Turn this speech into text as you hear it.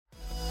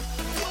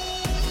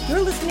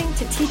You're listening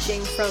to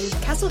teaching from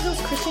Castle Hills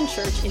Christian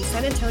Church in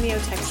San Antonio,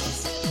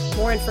 Texas.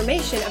 More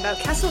information about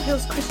Castle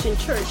Hills Christian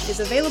Church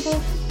is available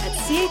at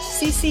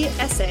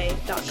chccsa.com.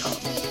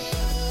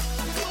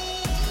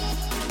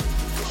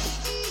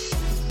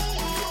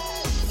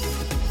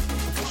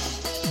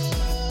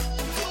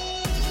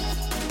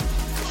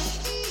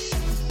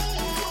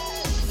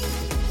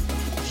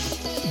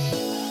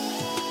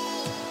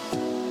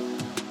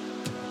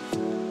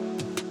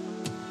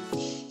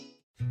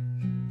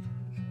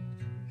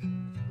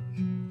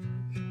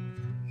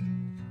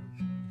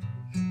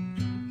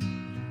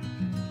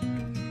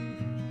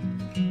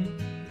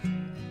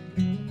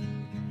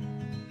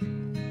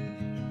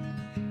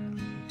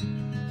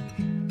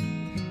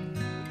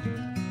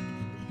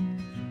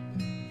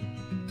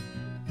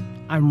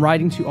 I'm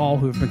writing to all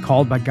who have been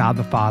called by God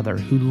the Father,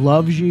 who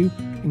loves you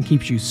and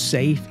keeps you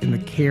safe in the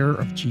care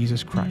of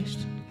Jesus Christ.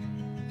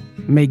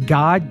 May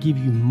God give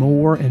you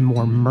more and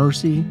more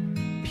mercy,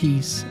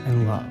 peace,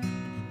 and love.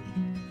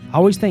 I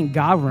always thank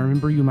God when I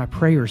remember you in my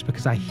prayers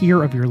because I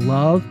hear of your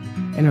love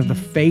and of the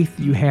faith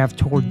you have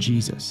toward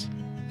Jesus.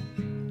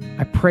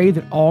 I pray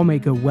that all may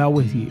go well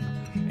with you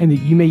and that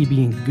you may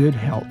be in good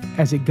health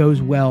as it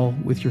goes well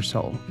with your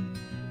soul.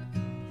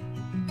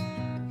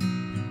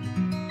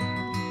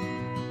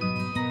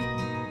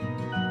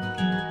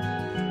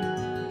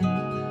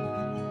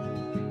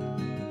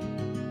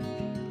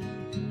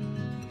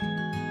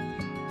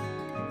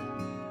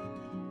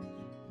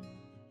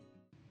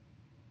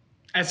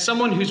 As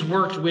someone who's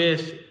worked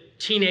with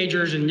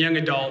teenagers and young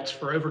adults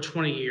for over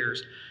 20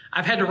 years,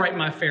 I've had to write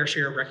my fair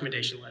share of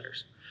recommendation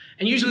letters.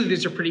 And usually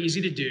these are pretty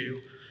easy to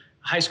do.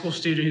 A high school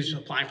student who's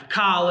applying for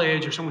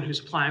college or someone who's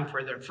applying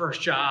for their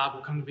first job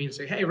will come to me and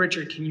say, "Hey,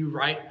 Richard, can you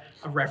write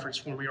a reference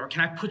for me? Or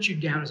can I put you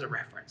down as a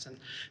reference?" And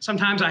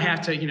sometimes I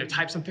have to,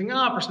 type something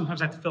up, or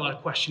sometimes I have to fill out a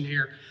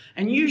questionnaire.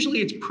 And usually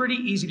it's pretty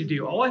easy to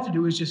do. All I have to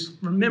do is just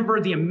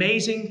remember the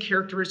amazing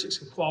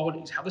characteristics and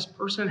qualities, how this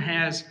person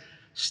has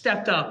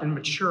stepped up and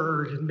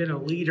matured and been a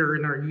leader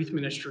in our youth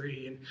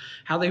ministry, and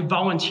how they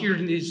volunteered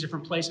in these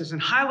different places,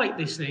 and highlight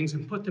these things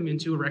and put them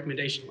into a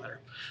recommendation letter.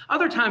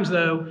 Other times,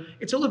 though,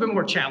 it's a little bit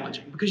more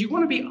challenging because you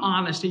want to be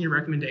honest in your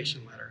recommendation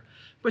letter,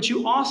 but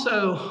you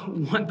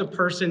also want the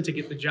person to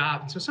get the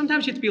job. And so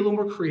sometimes you have to be a little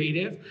more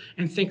creative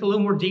and think a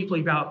little more deeply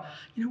about,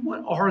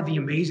 what are the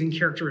amazing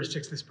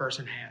characteristics this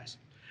person has?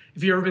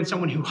 If you've ever been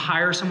someone who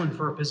hires someone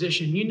for a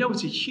position,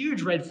 it's a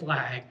huge red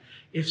flag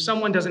if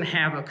someone doesn't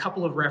have a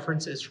couple of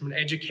references from an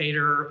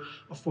educator,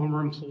 a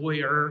former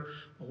employer,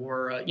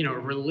 or a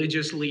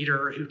religious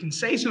leader who can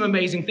say some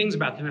amazing things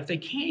about them. If they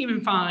can't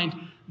even find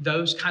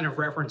those kind of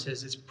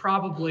references, it's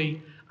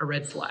probably a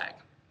red flag.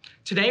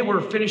 Today,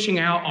 we're finishing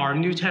out our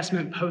New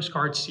Testament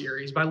postcard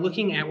series by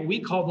looking at what we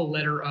call the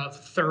letter of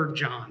 3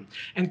 John.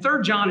 And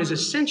 3 John is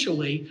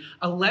essentially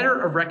a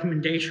letter of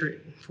recommendation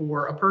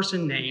for a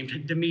person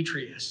named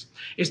Demetrius.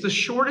 It's the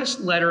shortest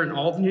letter in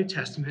all the New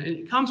Testament, and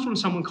it comes from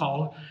someone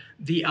called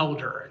the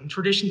Elder. And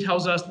tradition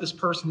tells us this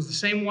person is the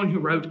same one who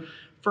wrote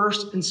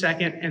 1st and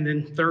 2nd and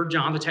then 3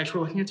 John, the text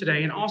we're looking at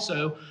today, and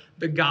also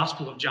the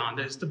Gospel of John.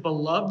 That is the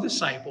beloved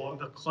disciple,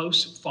 the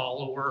close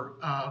follower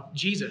of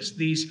Jesus.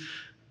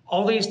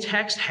 All these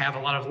texts have a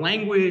lot of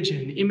language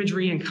and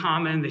imagery in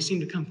common. They seem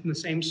to come from the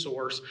same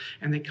source,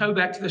 and they go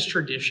back to this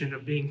tradition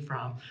of being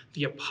from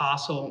the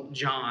Apostle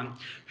John,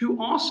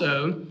 who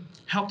also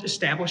helped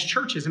establish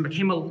churches and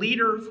became a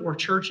leader for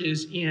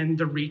churches in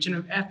the region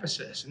of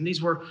Ephesus. And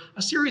these were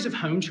a series of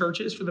home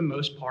churches for the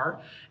most part,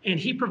 and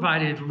he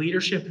provided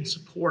leadership and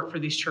support for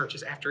these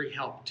churches after he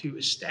helped to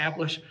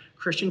establish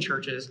Christian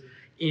churches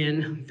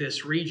in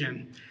this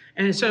region.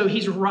 And so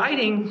he's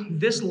writing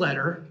this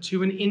letter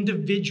to an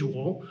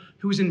individual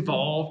who was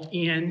involved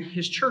in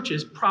his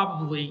churches,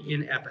 probably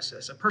in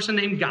Ephesus, a person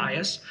named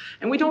Gaius.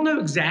 And we don't know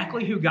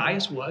exactly who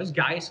Gaius was.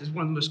 Gaius is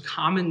one of the most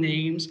common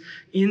names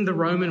in the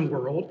Roman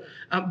world.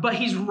 But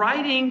he's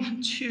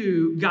writing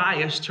to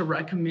Gaius to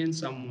recommend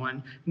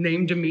someone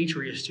named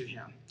Demetrius to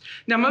him.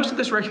 Now, most of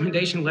this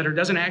recommendation letter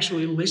doesn't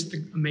actually list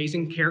the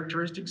amazing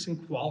characteristics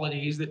and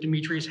qualities that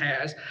Demetrius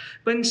has,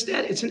 but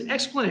instead it's an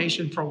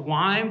explanation for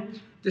why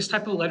this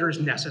type of letter is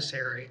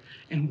necessary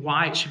and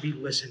why it should be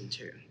listened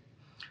to.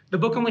 The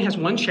book only has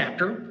one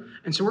chapter,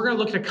 and so we're going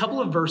to look at a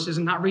couple of verses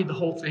and not read the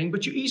whole thing,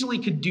 but you easily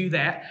could do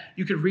that.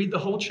 You could read the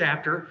whole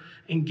chapter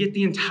and get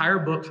the entire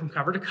book from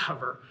cover to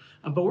cover.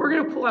 But we're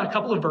going to pull out a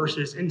couple of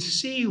verses and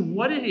see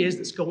what it is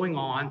that's going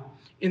on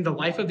in the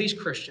life of these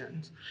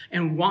Christians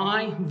and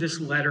why this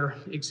letter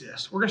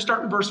exists. We're going to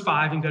start in verse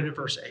 5 and go to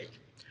verse 8.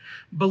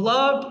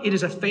 "Beloved, it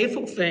is a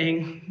faithful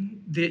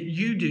thing that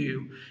you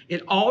do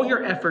in all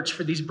your efforts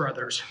for these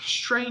brothers,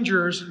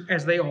 strangers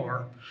as they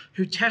are,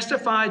 who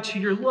testify to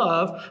your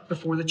love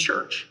before the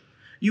church.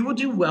 You will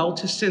do well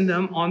to send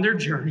them on their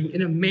journey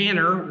in a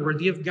manner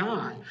worthy of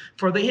God,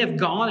 for they have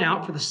gone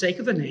out for the sake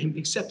of the name,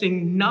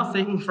 accepting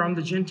nothing from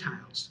the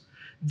Gentiles.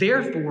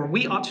 Therefore,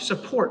 we ought to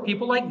support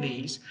people like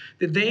these,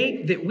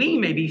 that we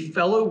may be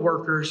fellow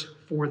workers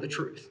for the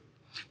truth."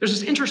 There's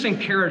this interesting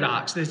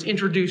paradox that's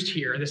introduced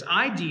here, this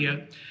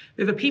idea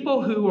that the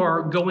people who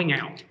are going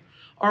out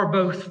are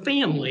both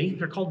family,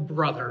 they're called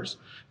brothers,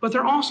 but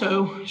they're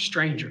also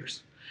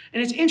strangers.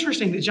 And it's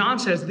interesting that John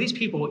says that these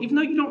people, even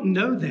though you don't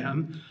know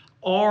them,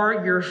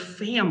 are your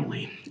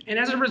family. And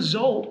as a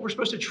result, we're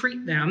supposed to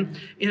treat them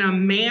in a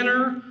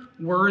manner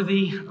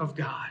worthy of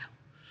God.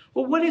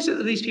 Well, what is it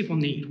that these people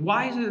need?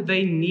 Why is it that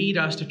they need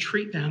us to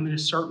treat them in a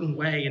certain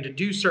way and to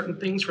do certain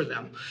things for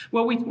them?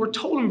 Well, we're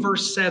told in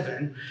verse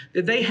 7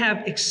 that they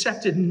have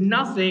accepted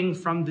nothing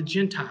from the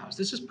Gentiles.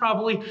 This is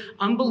probably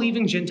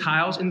unbelieving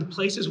Gentiles in the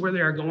places where they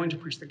are going to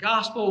preach the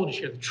gospel, to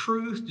share the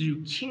truth, to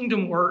do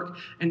kingdom work,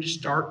 and to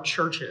start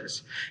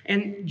churches.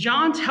 And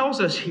John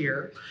tells us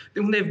here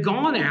that when they've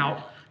gone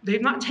out, they've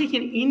not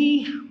taken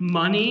any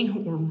money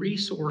or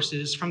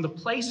resources from the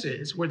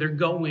places where they're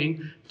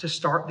going to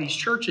start these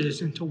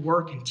churches and to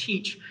work and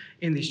teach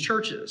in these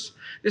churches.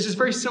 This is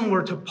very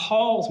similar to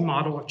Paul's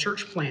model of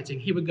church planting.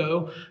 He would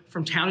go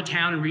from town to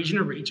town and region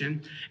to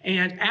region.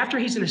 And after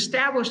he's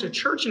established a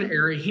church in an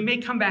area, he may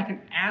come back and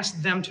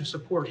ask them to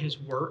support his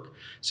work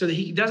so that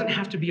he doesn't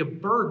have to be a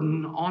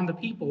burden on the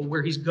people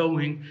where he's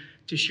going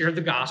to share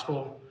the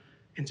gospel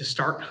and to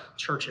start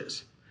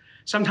churches.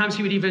 Sometimes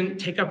he would even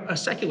take up a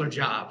secular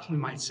job, we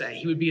might say.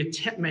 He would be a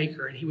tent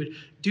maker, and he would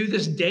do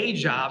this day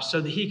job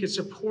so that he could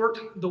support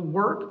the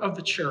work of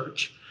the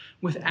church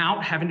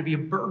without having to be a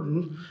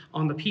burden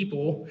on the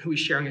people who he's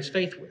sharing his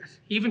faith with.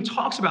 He even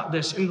talks about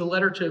this in the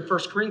letter to 1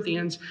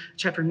 Corinthians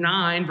chapter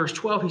 9, verse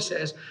 12. He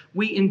says,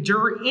 we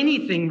endure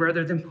anything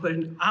rather than put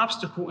an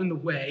obstacle in the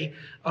way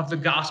of the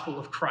gospel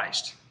of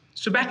Christ.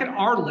 So back in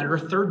our letter,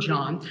 3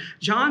 John,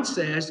 John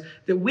says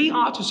that we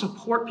ought to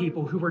support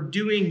people who are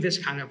doing this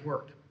kind of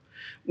work.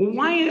 Well,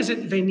 why is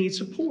it they need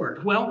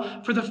support?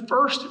 Well, for the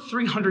first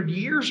 300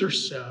 years or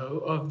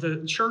so of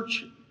the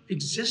church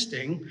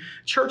existing,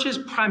 churches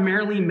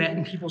primarily met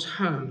in people's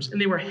homes, and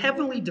they were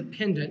heavily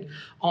dependent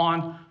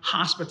on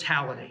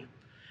hospitality.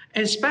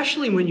 And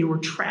especially when you were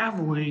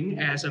traveling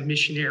as a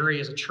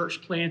missionary, as a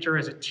church planter,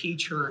 as a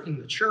teacher in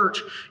the church,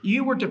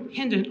 you were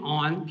dependent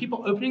on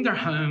people opening their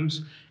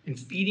homes and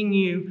feeding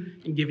you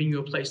and giving you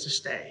a place to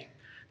stay.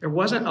 There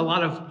wasn't a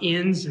lot of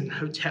inns and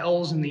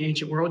hotels in the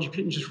ancient world. You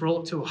couldn't just roll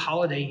up to a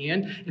Holiday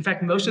Inn. In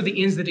fact, most of the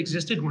inns that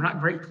existed were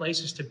not great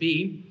places to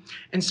be.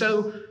 And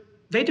so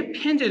they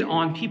depended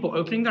on people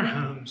opening their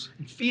homes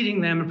and feeding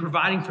them and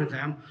providing for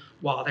them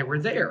while they were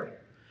there.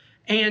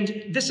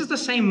 And this is the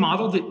same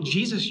model that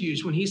Jesus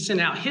used when he sent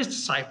out his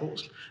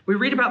disciples. We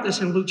read about this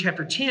in Luke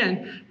chapter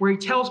 10, where he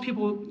tells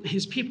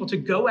his people to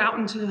go out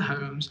into the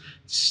homes,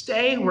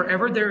 stay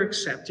wherever they're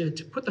accepted,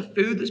 to put the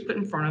food that's put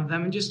in front of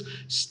them, and just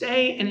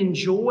stay and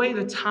enjoy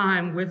the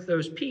time with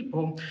those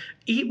people,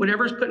 eat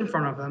whatever's put in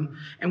front of them.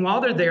 And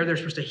while they're there, they're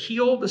supposed to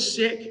heal the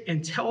sick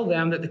and tell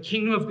them that the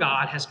kingdom of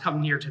God has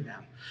come near to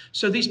them.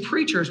 So these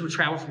preachers would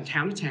travel from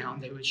town to town.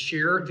 They would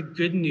share the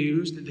good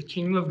news that the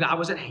kingdom of God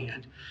was at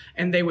hand,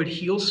 and they would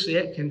heal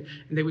sick, and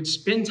they would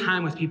spend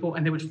time with people,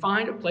 and they would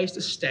find a place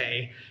to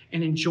stay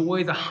and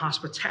enjoy the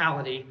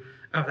hospitality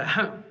of the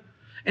home.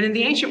 And in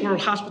the ancient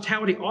world,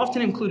 hospitality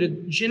often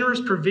included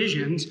generous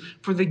provisions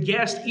for the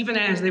guest even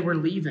as they were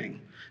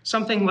leaving.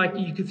 Something like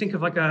you could think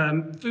of like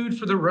food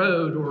for the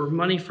road or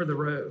money for the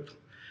road.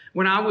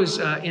 When I was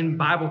in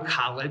Bible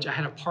college, I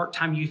had a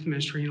part-time youth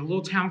ministry in a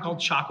little town called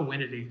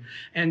Chocowinity.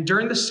 And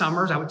during the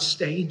summers, I would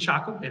stay in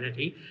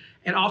Chocowinity.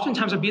 And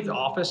oftentimes I'd be at the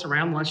office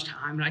around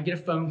lunchtime, and I'd get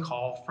a phone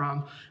call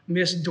from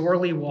Miss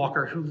Dorley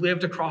Walker, who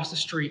lived across the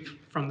street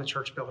from the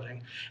church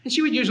building. And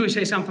she would usually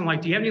say something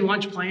like, do you have any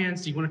lunch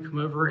plans? Do you want to come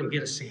over and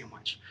get a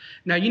sandwich?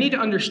 Now, you need to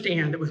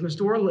understand that with Miss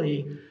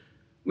Dorley,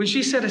 when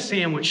she said a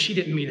sandwich, she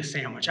didn't mean a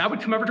sandwich. I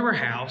would come over to her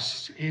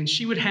house, and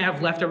she would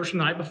have leftovers from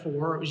the night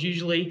before. It was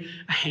usually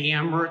a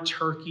ham or a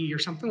turkey or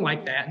something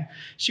like that.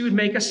 She would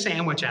make a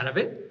sandwich out of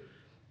it.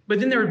 But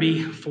then there would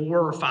be 4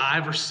 or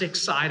 5 or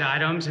 6 side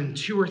items and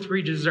 2 or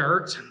 3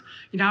 desserts.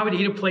 And, I would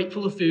eat a plate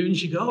full of food, and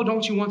she'd go, oh,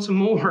 don't you want some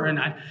more? And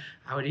I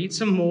would eat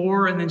some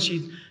more, and then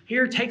she'd,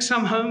 here, take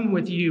some home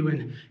with you,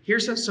 and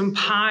here's some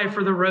pie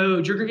for the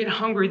road. You're going to get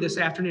hungry this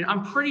afternoon.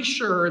 I'm pretty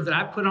sure that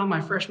I put on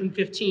my freshman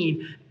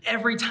 15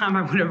 every time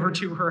I went over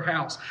to her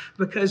house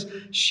because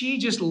she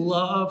just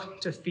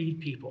loved to feed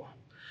people.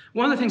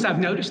 One of the things I've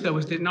noticed, though,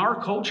 is that in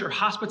our culture,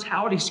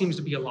 hospitality seems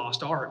to be a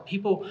lost art.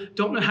 People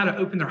don't know how to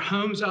open their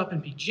homes up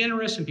and be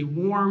generous and be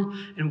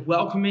warm and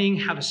welcoming,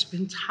 how to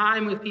spend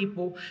time with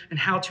people, and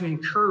how to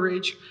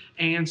encourage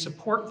and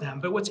support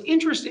them. But what's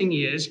interesting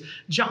is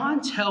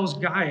John tells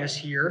Gaius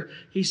here,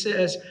 he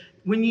says,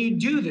 when you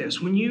do this,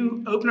 when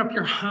you open up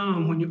your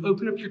home, when you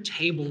open up your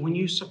table, when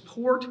you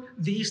support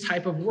these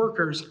type of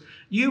workers,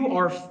 you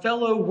are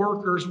fellow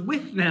workers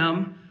with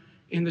them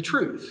in the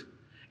truth.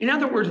 In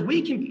other words,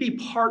 we can be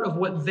part of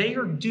what they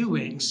are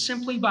doing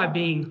simply by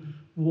being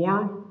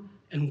warm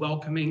and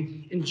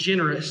welcoming and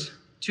generous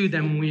to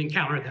them when we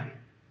encounter them.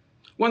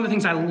 One of the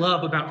things I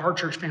love about our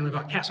church family,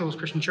 about Castle Hills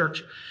Christian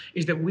Church,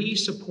 is that we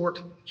support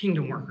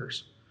kingdom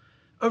workers.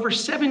 Over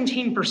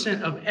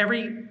 17% of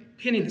every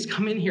penny that's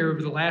come in here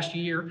over the last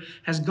year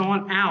has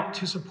gone out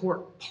to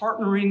support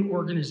partnering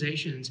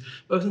organizations,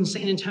 both in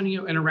San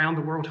Antonio and around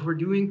the world, who are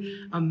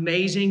doing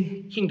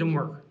amazing kingdom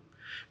work.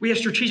 We have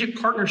strategic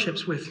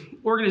partnerships with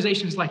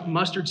organizations like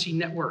Mustard Seed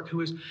Network, who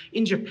is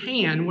in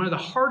Japan, one of the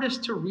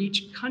hardest to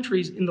reach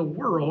countries in the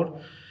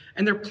world,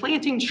 and they're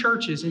planting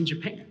churches in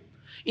Japan.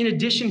 In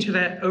addition to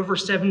that over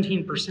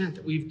 17%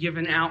 that we've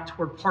given out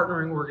toward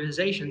partnering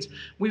organizations,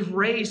 we've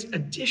raised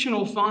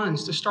additional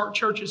funds to start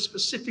churches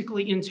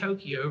specifically in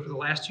Tokyo over the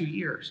last 2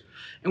 years,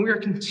 and we are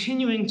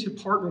continuing to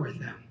partner with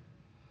them.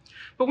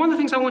 But one of the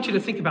things I want you to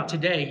think about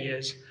today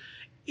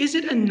is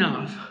it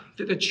enough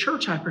that the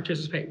church I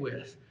participate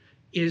with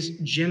is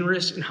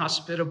generous and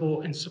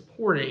hospitable and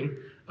supporting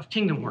of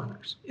kingdom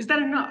workers? Is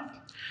that enough?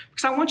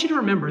 Because I want you to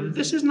remember that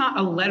this is not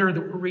a letter that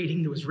we're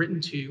reading that was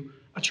written to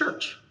a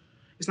church.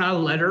 It's not a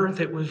letter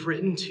that was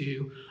written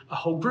to a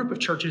whole group of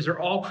churches or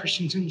all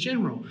Christians in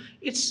general.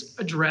 It's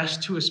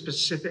addressed to a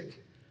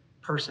specific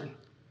person.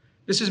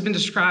 This has been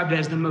described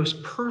as the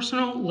most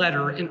personal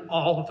letter in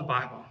all of the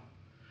Bible.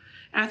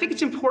 And I think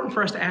it's important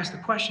for us to ask the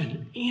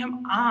question,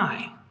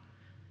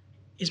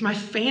 is my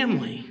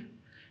family,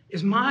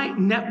 is my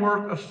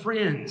network of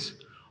friends,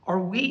 are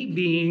we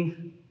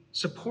being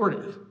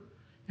supportive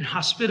and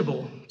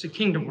hospitable to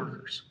kingdom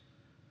workers?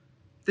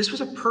 This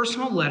was a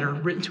personal letter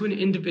written to an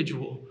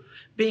individual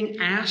being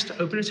asked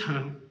to open his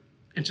home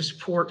and to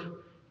support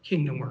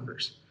kingdom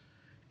workers.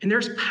 And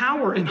there's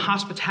power in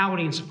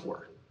hospitality and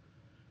support.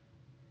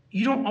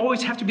 You don't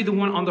always have to be the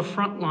one on the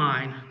front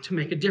line to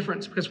make a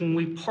difference, because when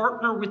we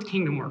partner with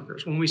kingdom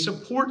workers, when we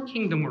support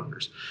kingdom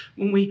workers,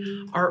 when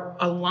we are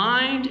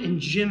aligned and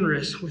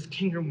generous with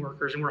kingdom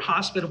workers and we're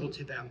hospitable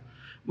to them,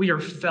 we are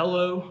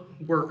fellow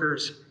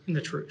workers in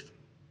the truth.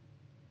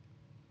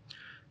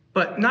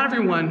 But not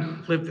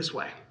everyone lived this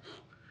way.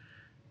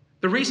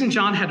 The reason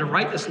John had to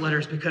write this letter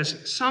is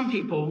because some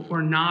people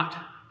were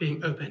not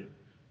being open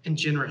and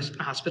generous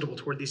and hospitable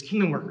toward these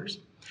kingdom workers.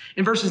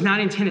 In verses 9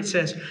 and 10, it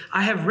says,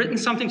 I have written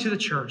something to the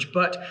church,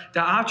 but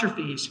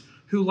Diotrephes,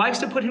 who likes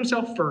to put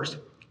himself first,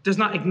 does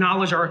not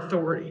acknowledge our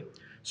authority.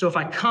 So if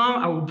I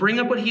come, I will bring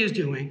up what he is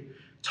doing,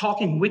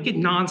 talking wicked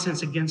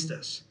nonsense against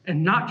us.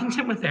 And not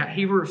content with that,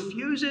 he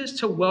refuses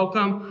to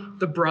welcome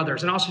the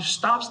brothers and also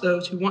stops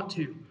those who want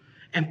to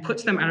and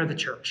puts them out of the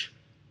church.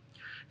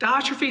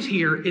 Diotrephes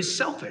here is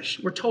selfish.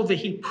 We're told that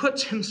he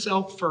puts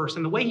himself first.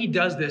 And the way he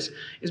does this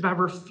is by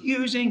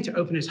refusing to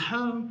open his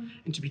home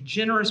and to be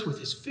generous with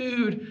his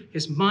food,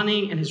 his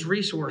money, and his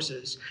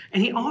resources.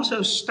 And he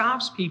also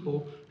stops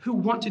people who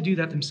want to do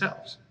that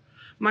themselves.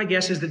 My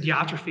guess is that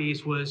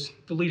Diotrephes was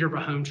the leader of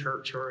a home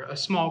church or a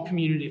small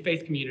community, a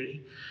faith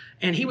community.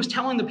 And he was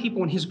telling the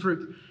people in his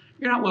group,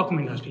 you're not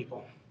welcoming those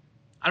people.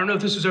 I don't know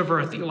if this was over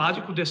a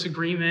theological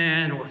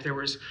disagreement or if there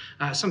was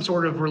some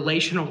sort of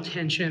relational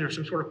tension or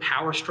some sort of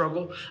power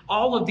struggle.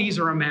 All of these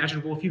are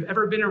imaginable. If you've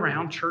ever been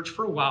around church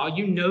for a while,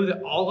 you know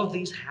that all of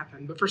these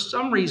happen. But for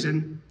some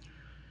reason,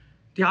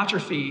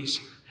 Diotrephes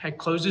had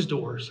closed his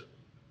doors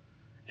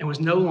and was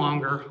no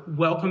longer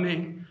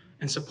welcoming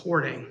and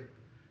supporting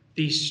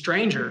these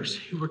strangers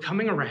who were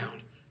coming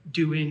around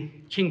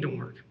doing kingdom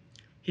work.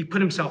 He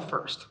put himself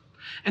first.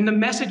 And the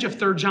message of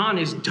 3 John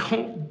is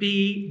don't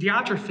be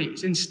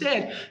Diotrephes.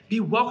 Instead, be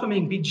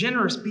welcoming, be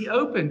generous, be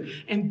open,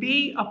 and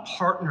be a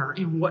partner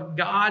in what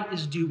God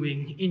is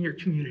doing in your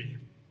community.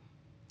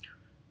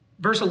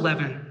 Verse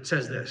 11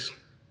 says this,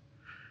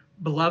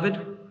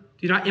 Beloved,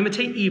 do not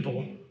imitate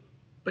evil,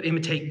 but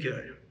imitate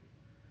good.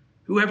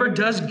 Whoever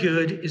does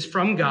good is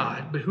from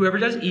God, but whoever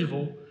does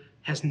evil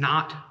has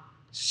not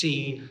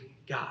seen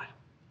God.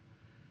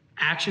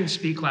 Actions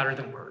speak louder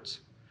than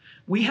words.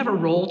 We have a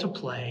role to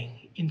play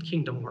in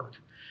kingdom work.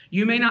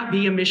 You may not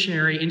be a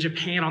missionary in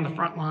Japan on the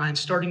front lines,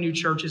 starting new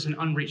churches and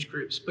unreached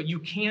groups, but you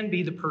can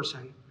be the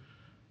person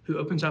who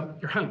opens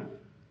up your home,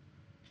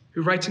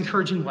 who writes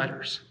encouraging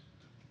letters,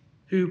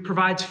 who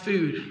provides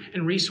food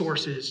and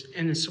resources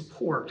and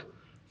support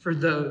for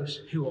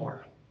those who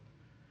are.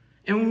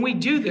 And when we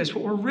do this,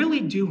 what we're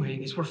really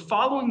doing is we're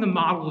following the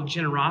model of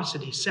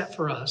generosity set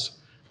for us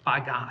by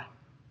God.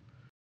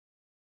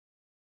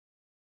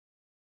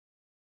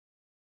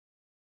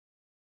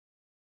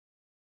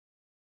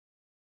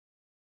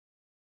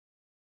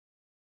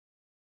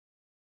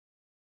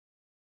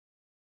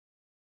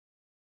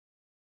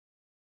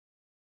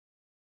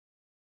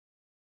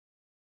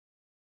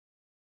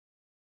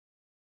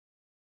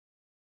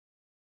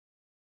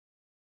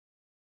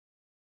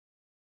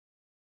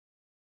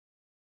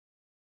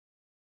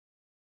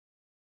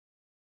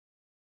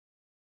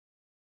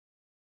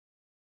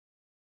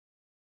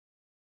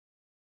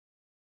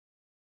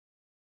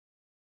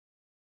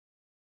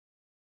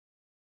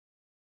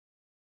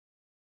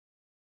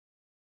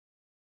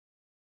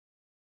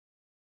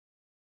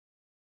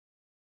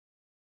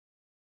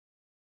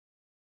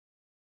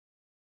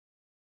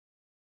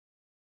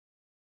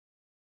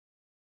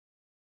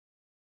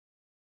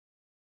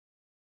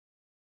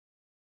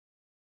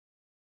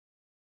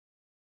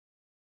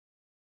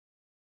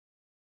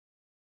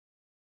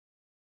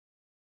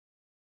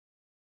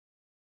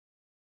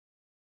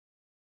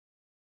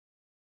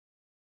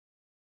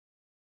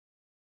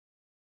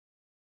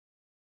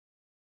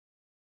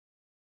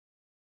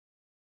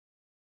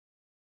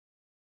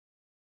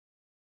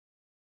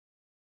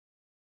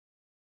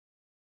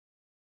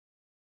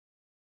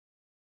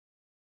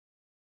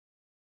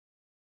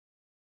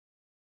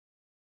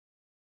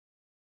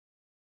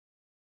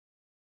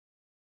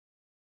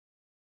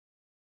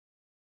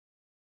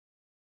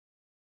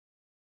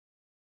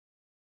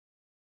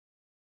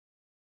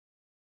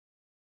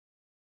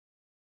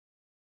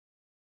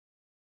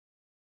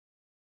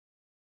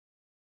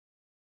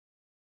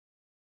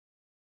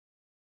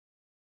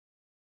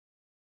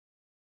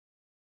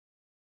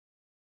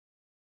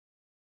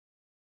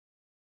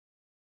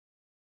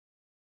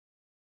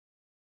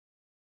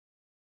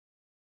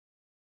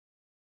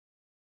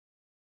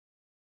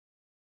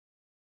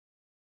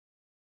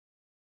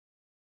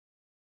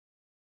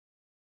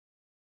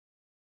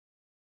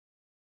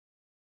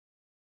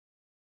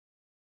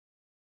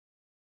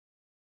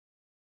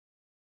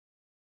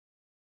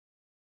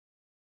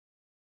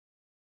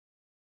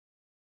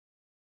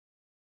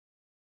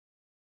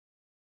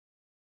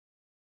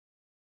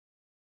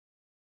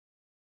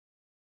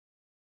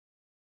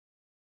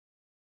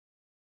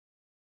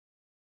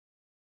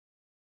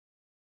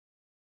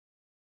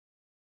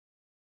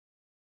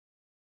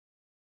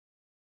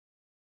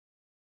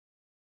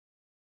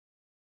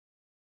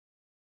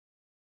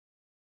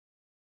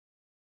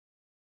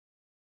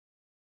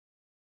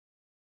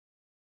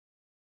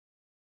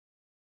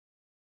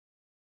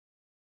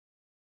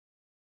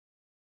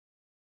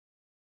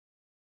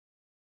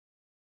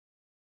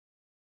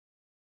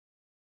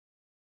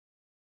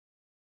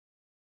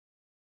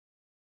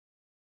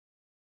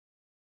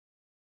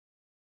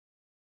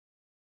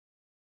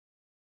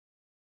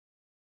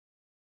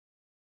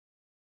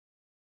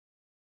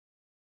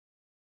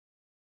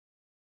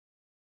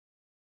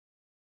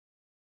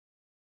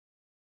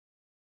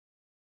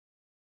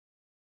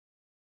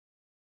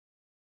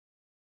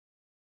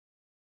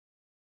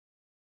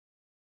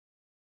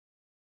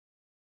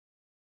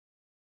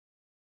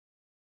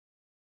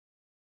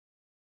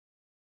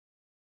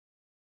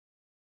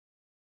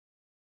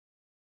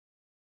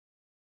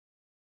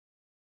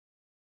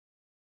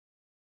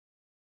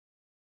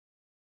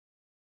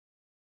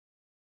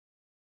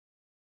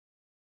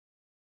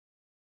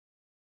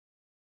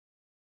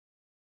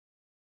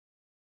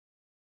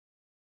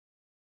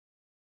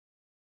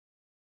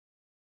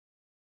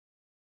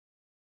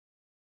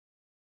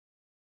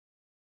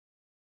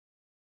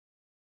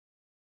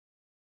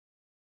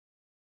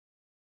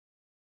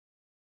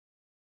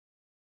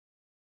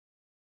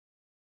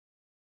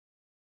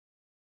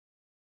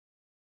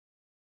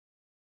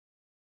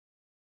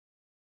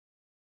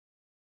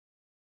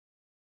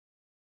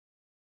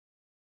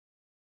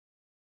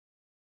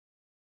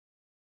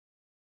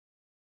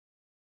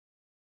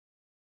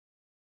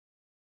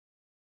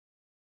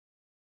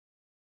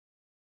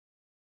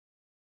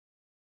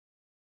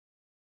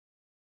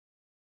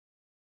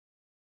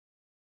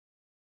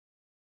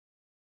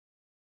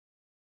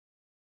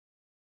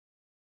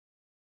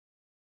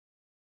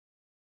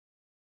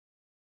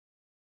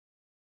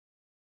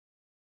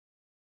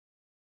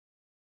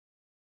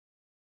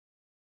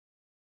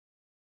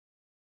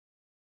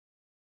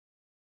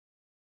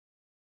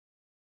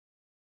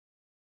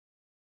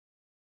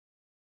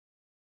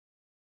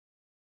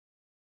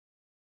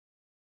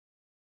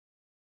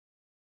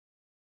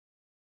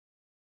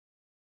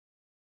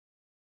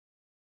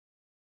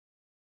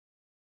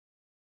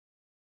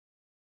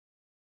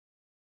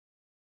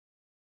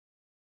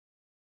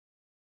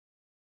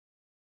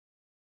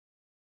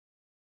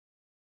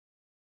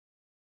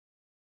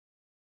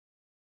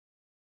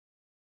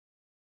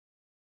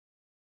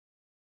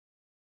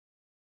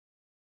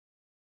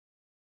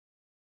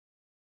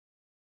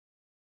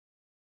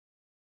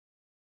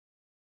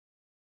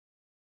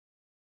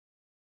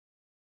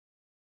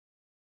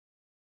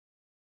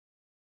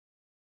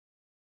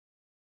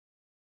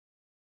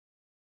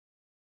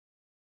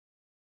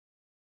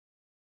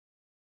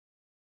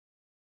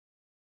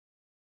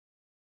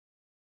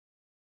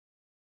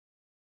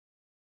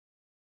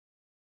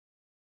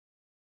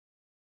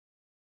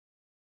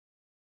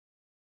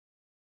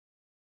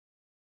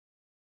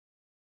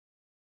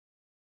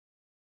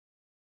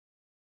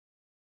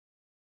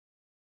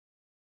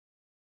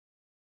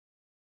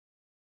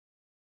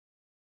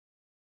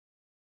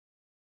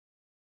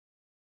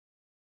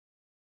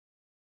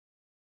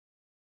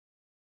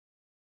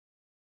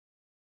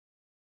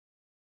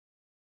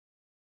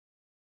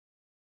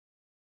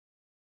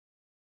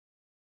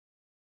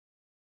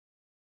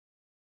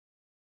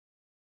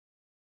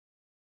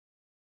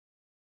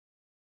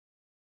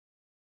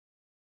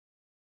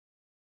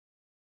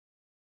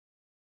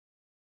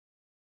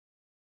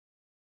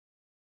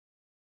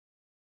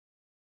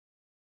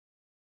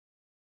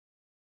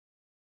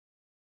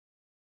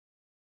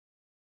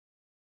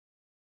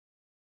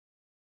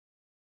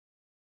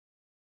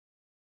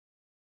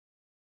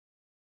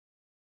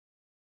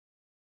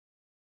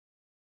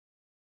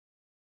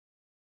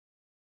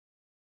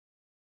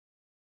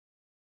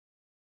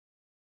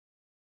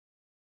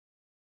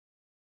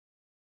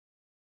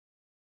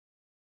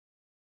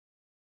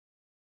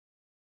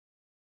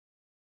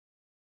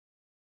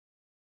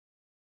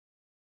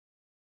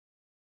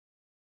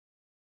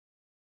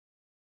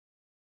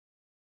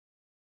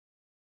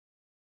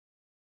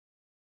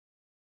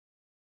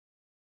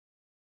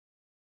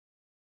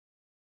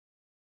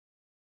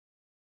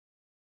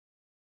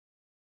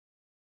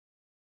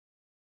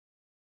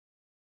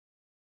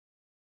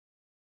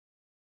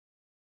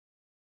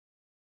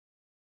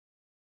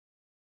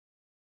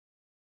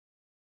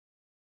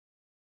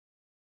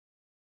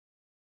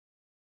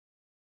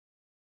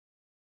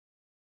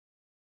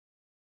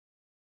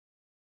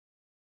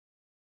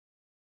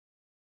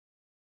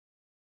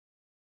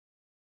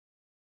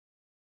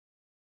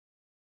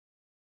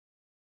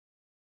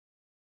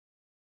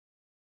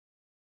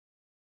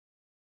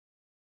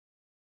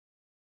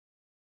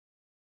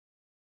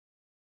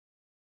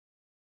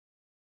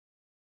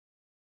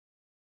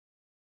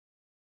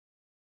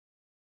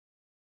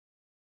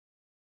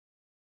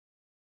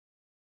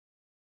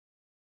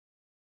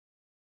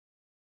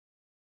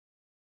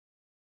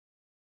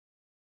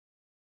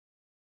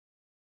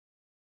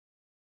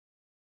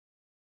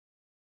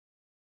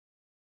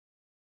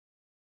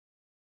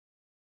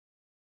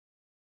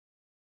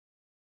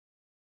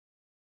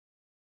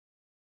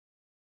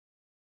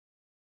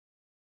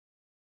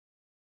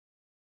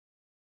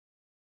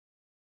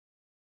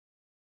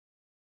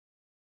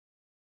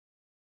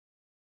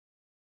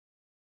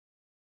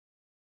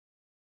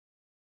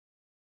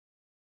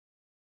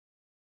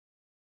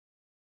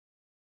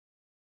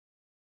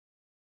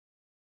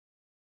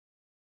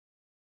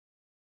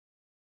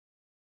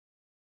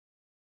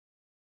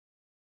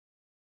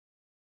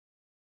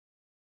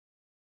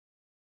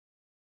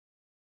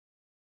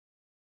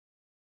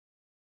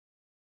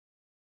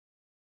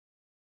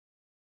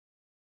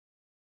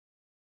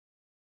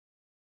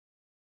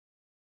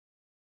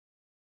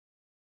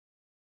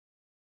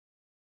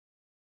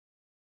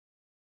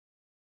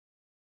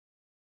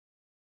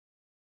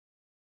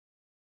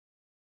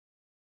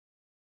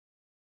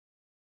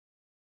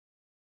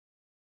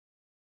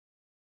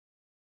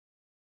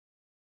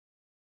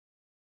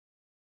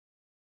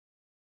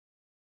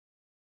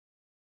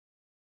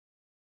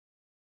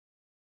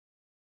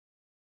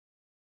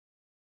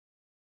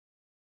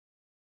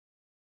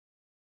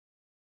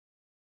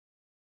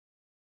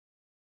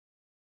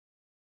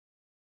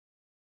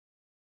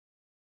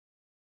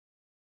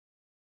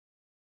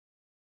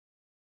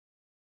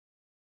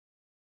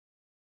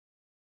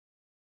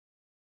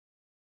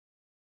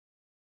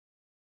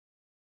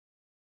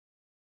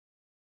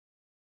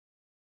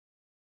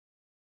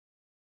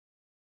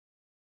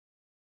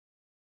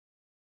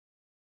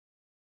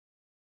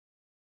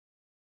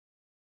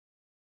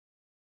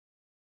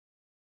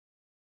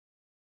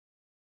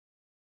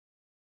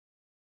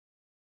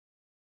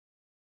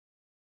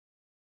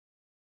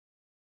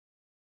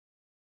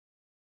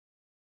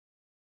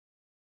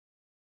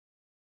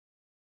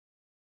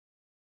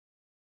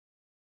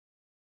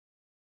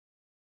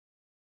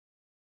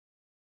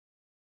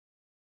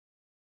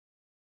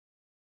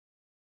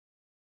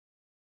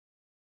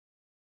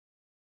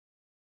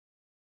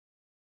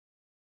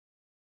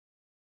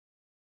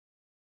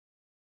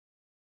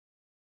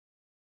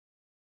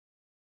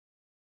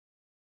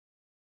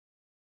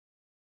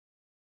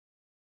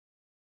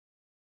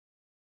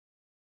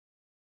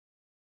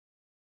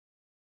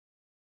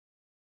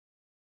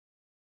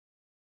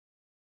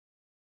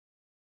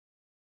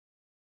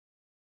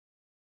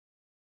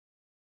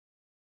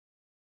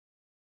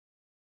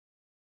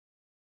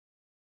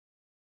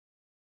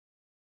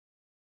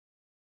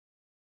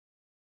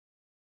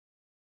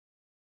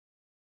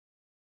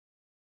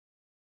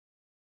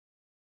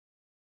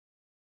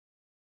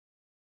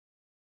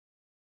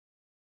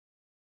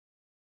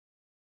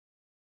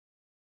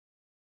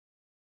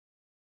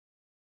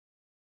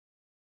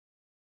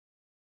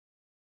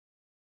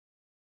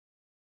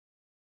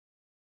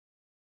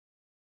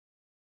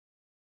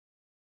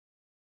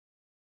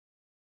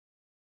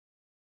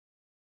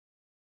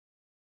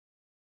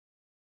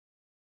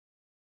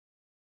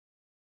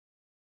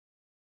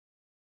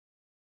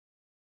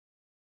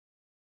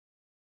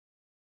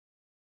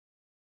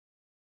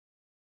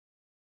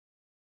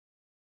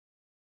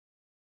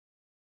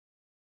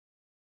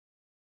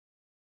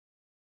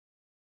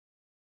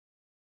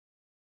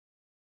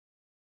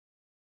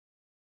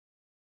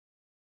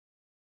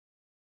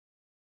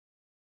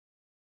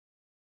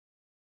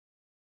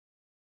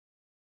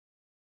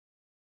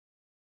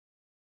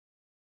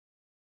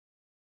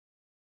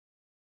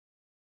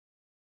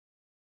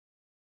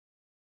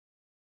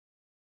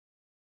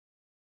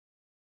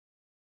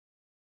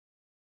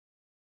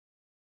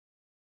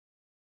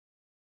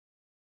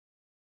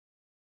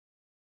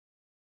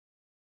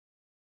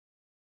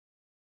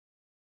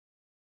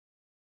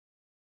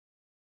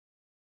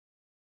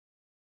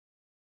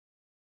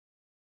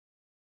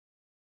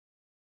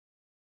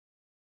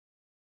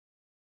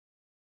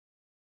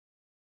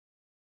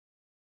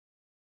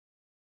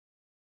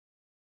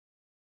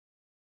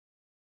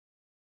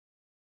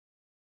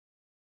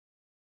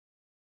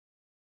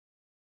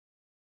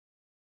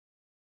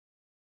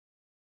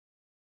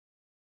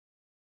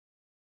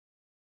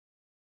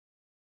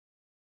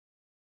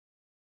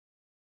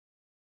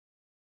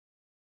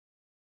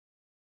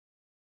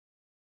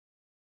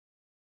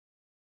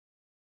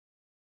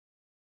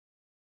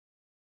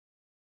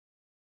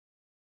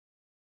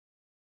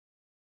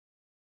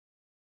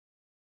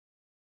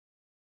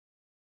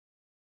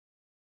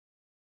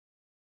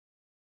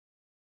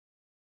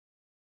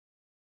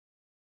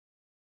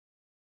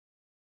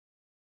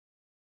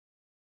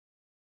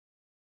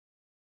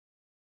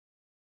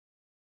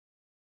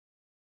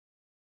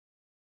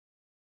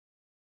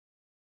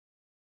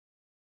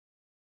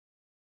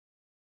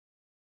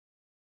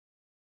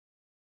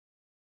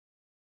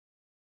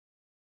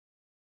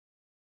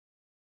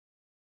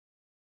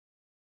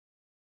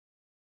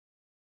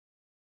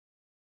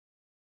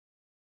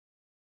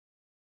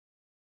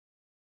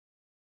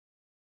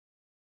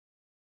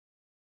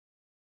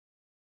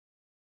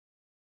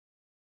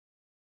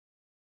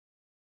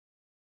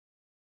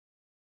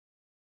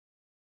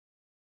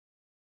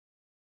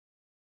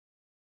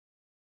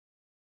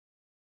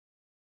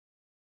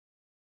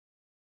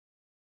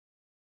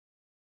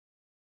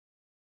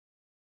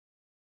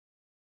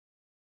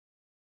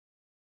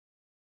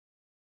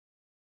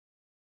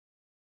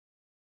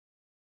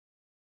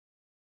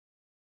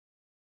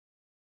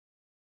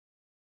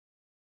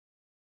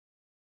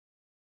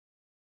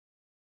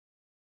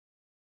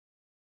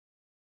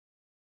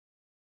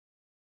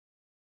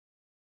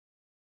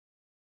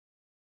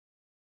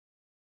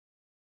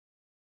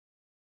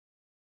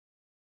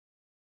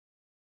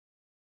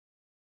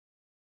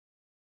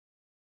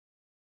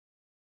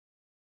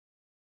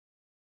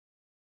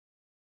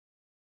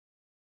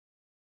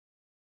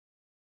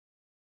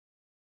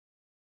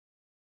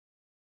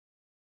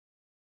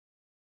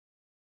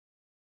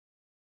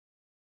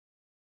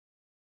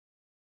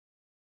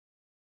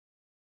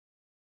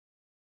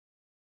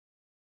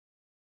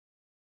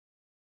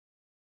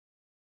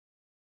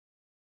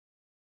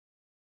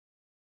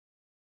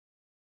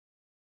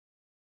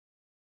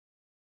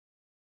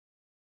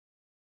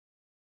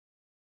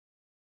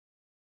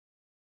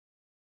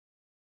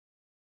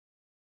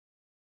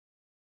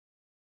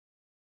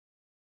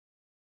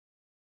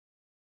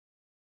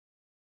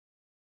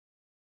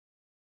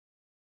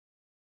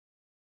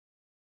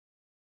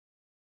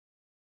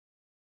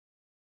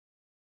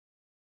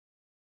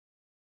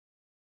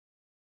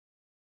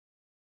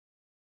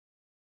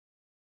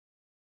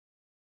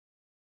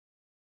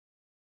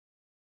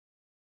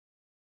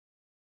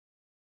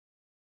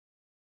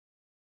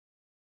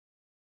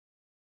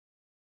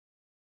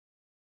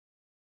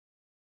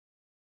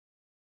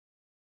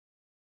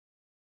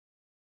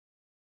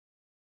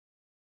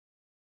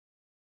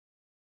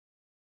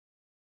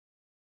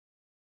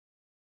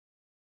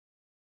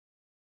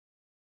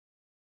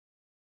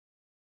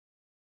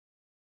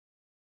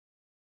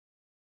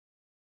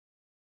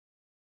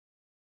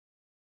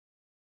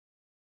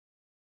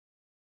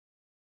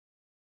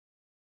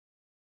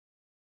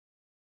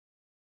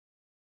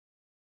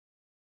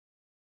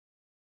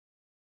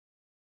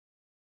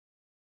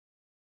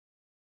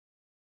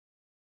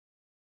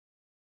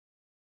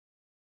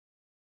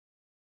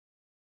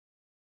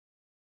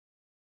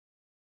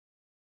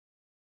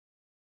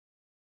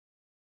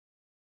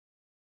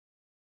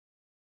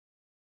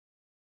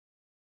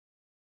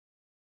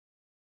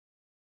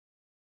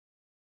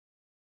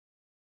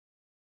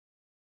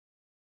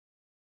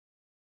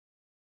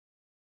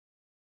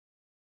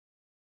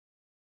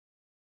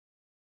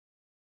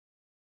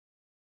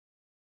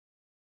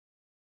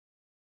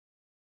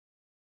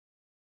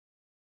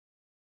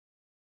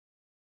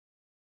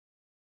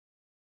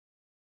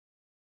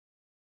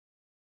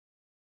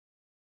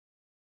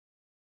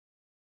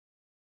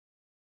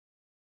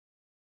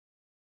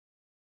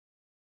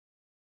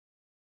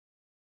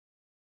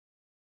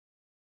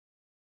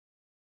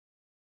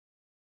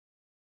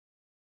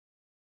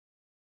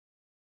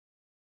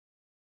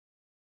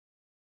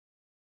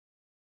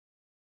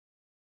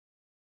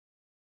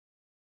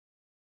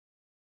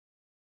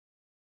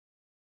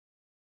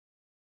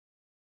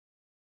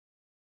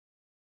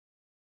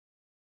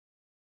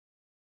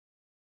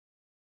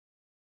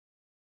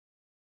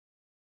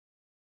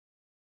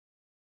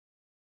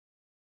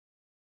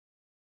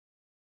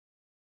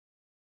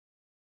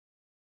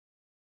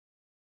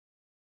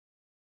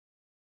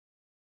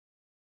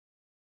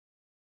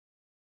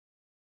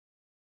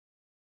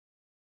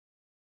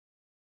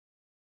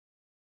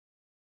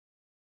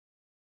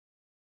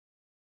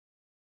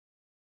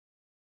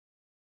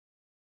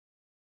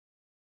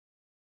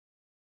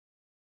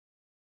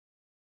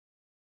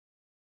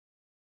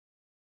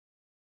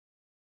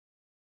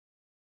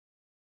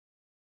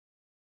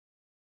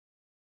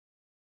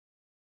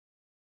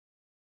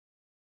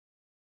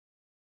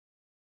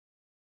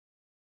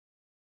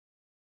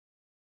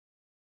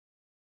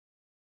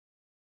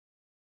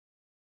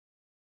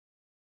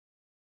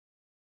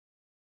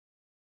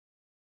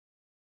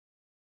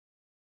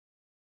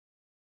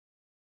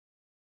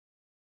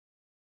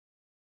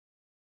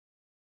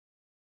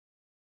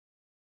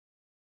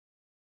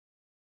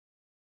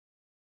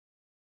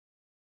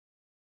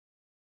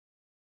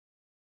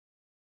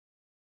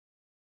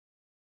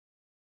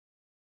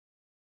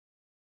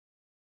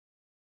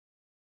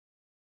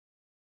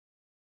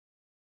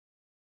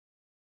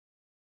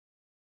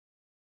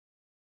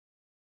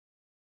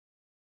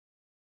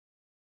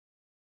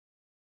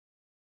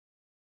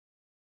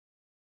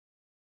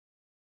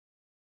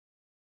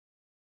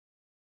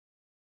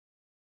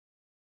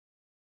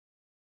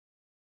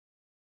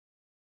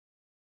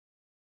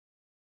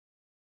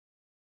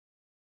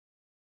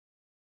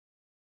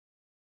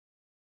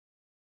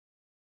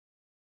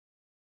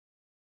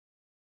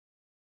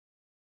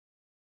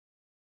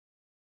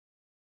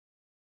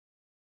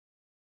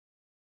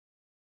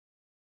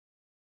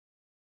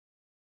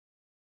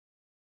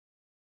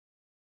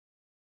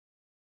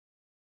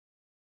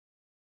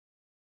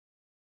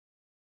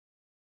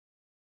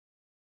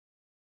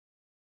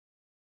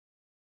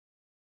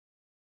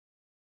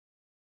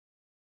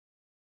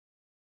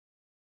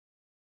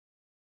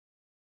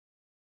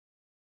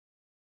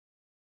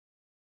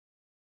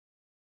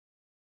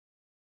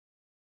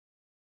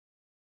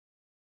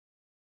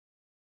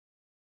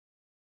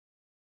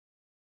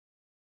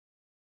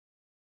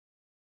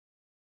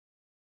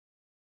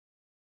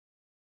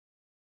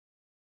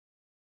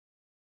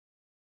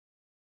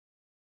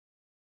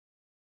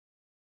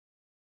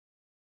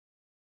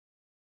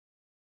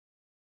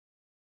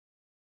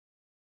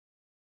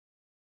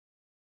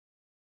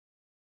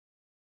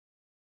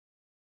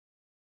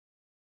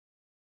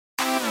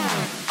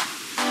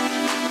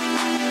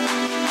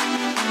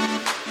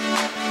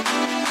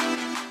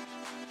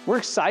 We're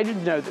excited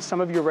to know that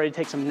some of you are ready to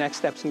take some next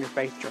steps in your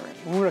faith journey.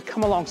 We want to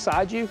come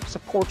alongside you,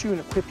 support you,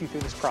 and equip you through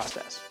this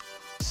process.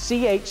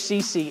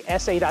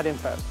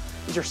 chccsa.info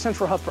is your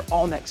central hub for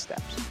all next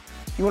steps.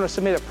 If you want to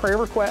submit a prayer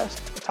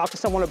request, talk to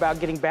someone about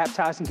getting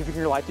baptized and giving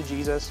your life to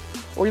Jesus,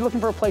 or you're looking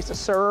for a place to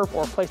serve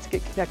or a place to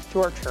get connected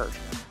to our church,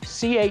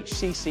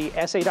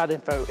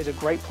 chccsa.info is a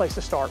great place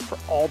to start for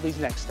all these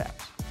next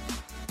steps.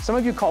 Some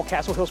of you call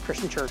Castle Hills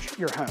Christian Church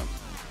your home.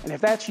 And if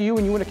that's you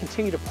and you want to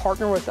continue to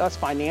partner with us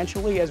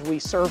financially as we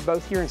serve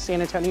both here in San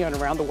Antonio and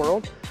around the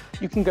world,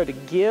 you can go to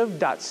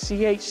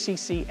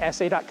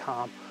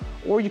give.chccsa.com,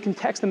 or you can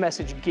text the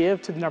message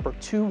GIVE to the number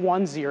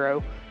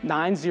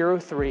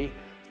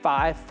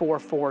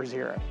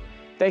 210-903-5440.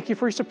 Thank you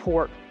for your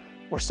support.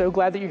 We're so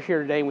glad that you're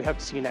here today, and we hope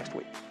to see you next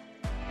week.